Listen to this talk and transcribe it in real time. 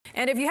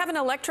And if you have an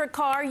electric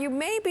car, you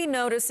may be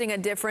noticing a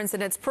difference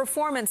in its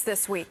performance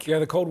this week. Yeah,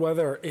 the cold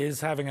weather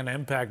is having an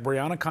impact.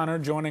 Brianna Connor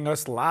joining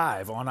us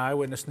live on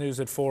Eyewitness News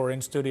at 4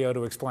 in studio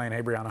to explain.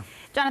 Hey, Brianna.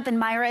 Jonathan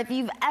Myra, if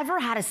you've ever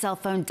had a cell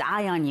phone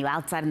die on you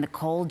outside in the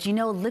cold, you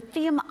know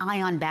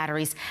lithium-ion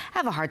batteries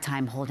have a hard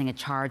time holding a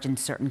charge in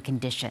certain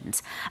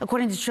conditions.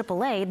 According to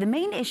AAA, the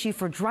main issue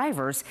for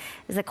drivers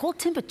is that cold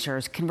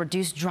temperatures can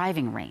reduce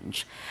driving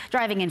range.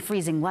 Driving in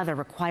freezing weather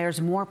requires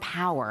more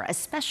power,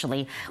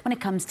 especially when it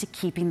comes to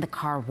keeping the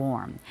car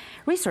warm.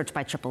 Research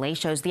by AAA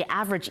shows the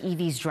average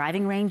EV's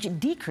driving range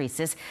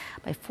decreases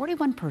by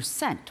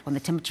 41% when the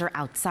temperature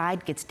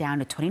outside gets down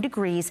to 20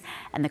 degrees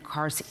and the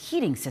car's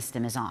heating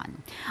system is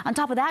on. On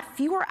top of that,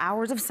 fewer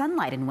hours of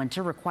sunlight in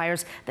winter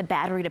requires the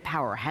battery to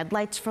power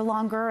headlights for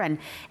longer, and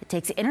it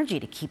takes energy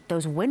to keep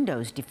those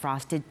windows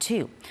defrosted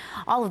too.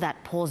 All of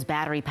that pulls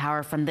battery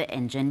power from the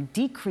engine,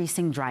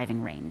 decreasing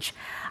driving range.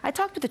 I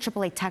talked with the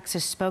AAA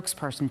Texas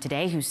spokesperson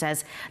today who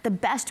says the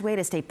best way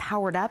to stay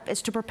powered up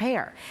is to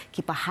prepare,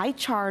 keep a high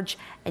charge,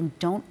 and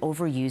don't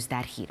overuse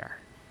that heater.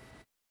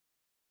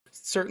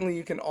 Certainly,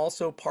 you can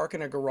also park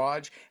in a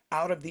garage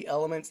out of the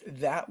elements.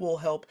 That will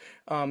help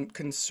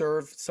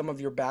conserve some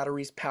of your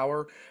battery's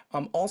power.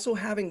 Also,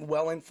 having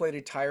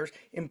well-inflated tires,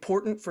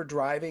 important for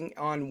driving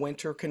on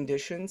winter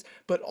conditions,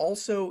 but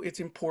also it's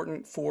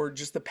important for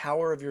just the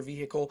power of your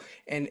vehicle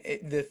and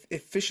the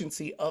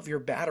efficiency of your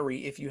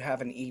battery if you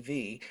have an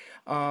EV.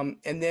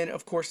 And then,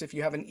 of course, if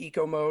you have an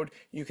eco mode,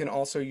 you can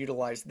also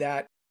utilize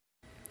that.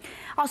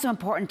 Also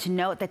important to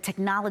note that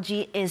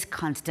technology is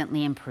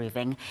constantly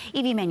improving.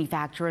 EV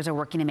manufacturers are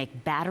working to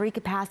make battery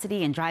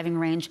capacity and driving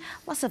range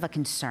less of a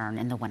concern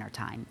in the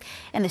wintertime.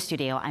 In the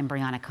studio, I'm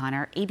Brianna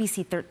Connor,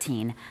 ABC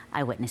 13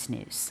 Eyewitness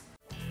News.